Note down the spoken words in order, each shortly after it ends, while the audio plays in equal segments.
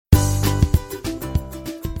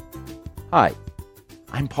Hi,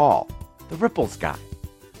 I'm Paul, the Ripples guy.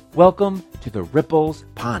 Welcome to the Ripples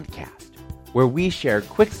Podcast, where we share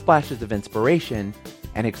quick splashes of inspiration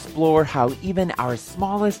and explore how even our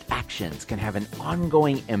smallest actions can have an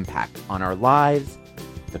ongoing impact on our lives,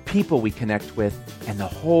 the people we connect with, and the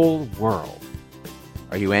whole world.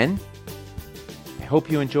 Are you in? I hope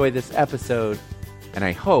you enjoy this episode, and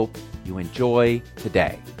I hope you enjoy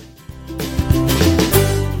today.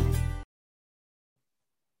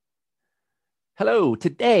 Hello,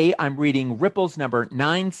 today I'm reading Ripples number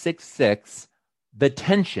 966, The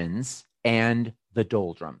Tensions and the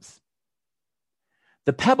Doldrums.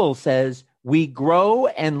 The Pebble says, we grow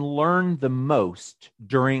and learn the most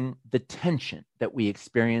during the tension that we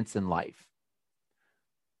experience in life.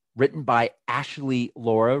 Written by Ashley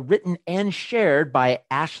Laura, written and shared by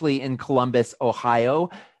Ashley in Columbus, Ohio.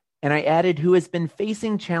 And I added, who has been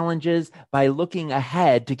facing challenges by looking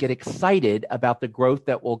ahead to get excited about the growth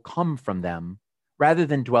that will come from them, rather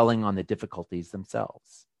than dwelling on the difficulties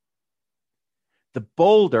themselves. The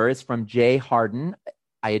Boulder is from Jay Harden.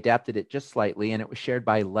 I adapted it just slightly, and it was shared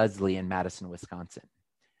by Leslie in Madison, Wisconsin.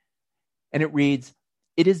 And it reads,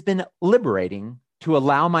 it has been liberating to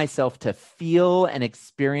allow myself to feel and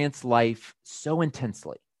experience life so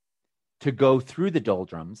intensely, to go through the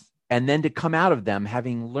doldrums, and then to come out of them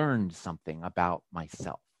having learned something about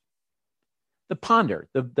myself. The Ponder,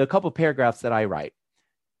 the couple paragraphs that I write.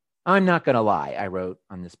 I'm not going to lie, I wrote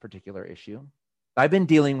on this particular issue. I've been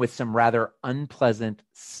dealing with some rather unpleasant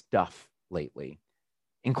stuff lately,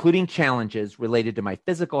 including challenges related to my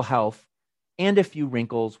physical health and a few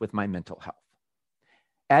wrinkles with my mental health.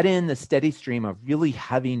 Add in the steady stream of really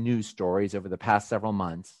heavy news stories over the past several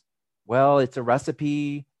months. Well, it's a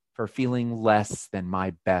recipe for feeling less than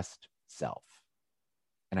my best self.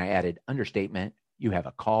 And I added, understatement, you have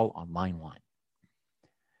a call on line one.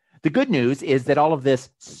 The good news is that all of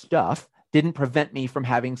this stuff didn't prevent me from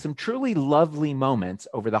having some truly lovely moments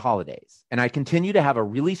over the holidays. And I continue to have a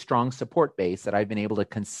really strong support base that I've been able to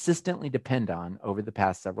consistently depend on over the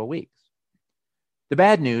past several weeks. The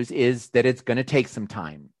bad news is that it's going to take some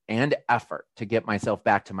time and effort to get myself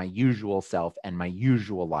back to my usual self and my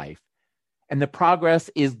usual life. And the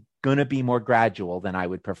progress is going to be more gradual than I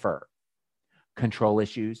would prefer. Control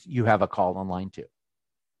issues, you have a call on line two.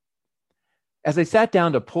 As I sat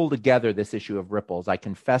down to pull together this issue of Ripples, I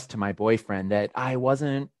confessed to my boyfriend that I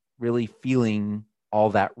wasn't really feeling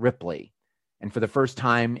all that ripply. And for the first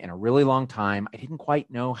time in a really long time, I didn't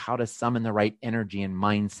quite know how to summon the right energy and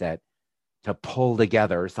mindset to pull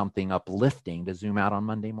together something uplifting to zoom out on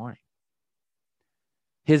Monday morning.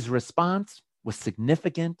 His response was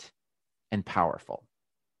significant and powerful.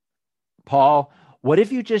 Paul, what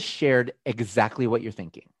if you just shared exactly what you're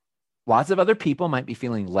thinking? Lots of other people might be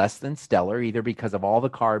feeling less than stellar, either because of all the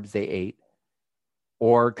carbs they ate,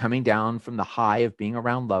 or coming down from the high of being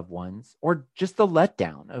around loved ones, or just the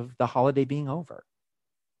letdown of the holiday being over.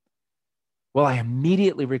 Well, I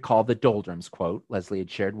immediately recalled the Doldrums quote Leslie had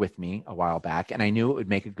shared with me a while back, and I knew it would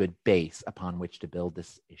make a good base upon which to build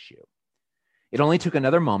this issue. It only took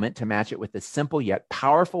another moment to match it with the simple yet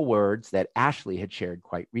powerful words that Ashley had shared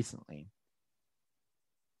quite recently.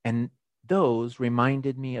 And those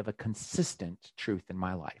reminded me of a consistent truth in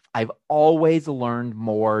my life. I've always learned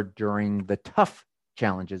more during the tough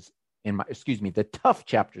challenges the tough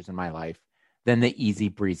chapters in my life than the easy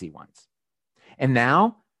breezy ones. And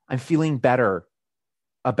now I'm feeling better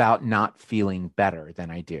about not feeling better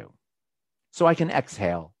than I do. So I can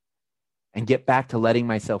exhale and get back to letting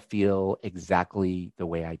myself feel exactly the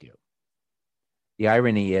way I do. The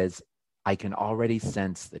irony is I can already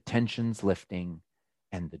sense the tensions lifting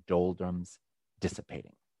and the doldrums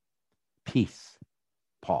dissipating. Peace,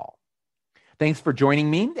 Paul. Thanks for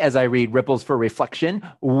joining me as I read Ripples for Reflection,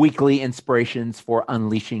 weekly inspirations for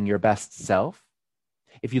unleashing your best self.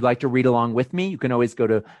 If you'd like to read along with me, you can always go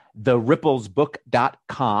to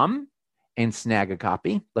theripplesbook.com and snag a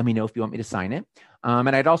copy. Let me know if you want me to sign it.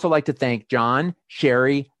 And I'd also like to thank John,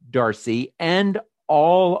 Sherry, Darcy, and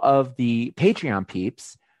all of the Patreon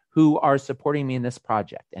peeps who are supporting me in this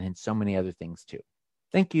project and in so many other things too.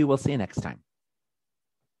 Thank you. We'll see you next time.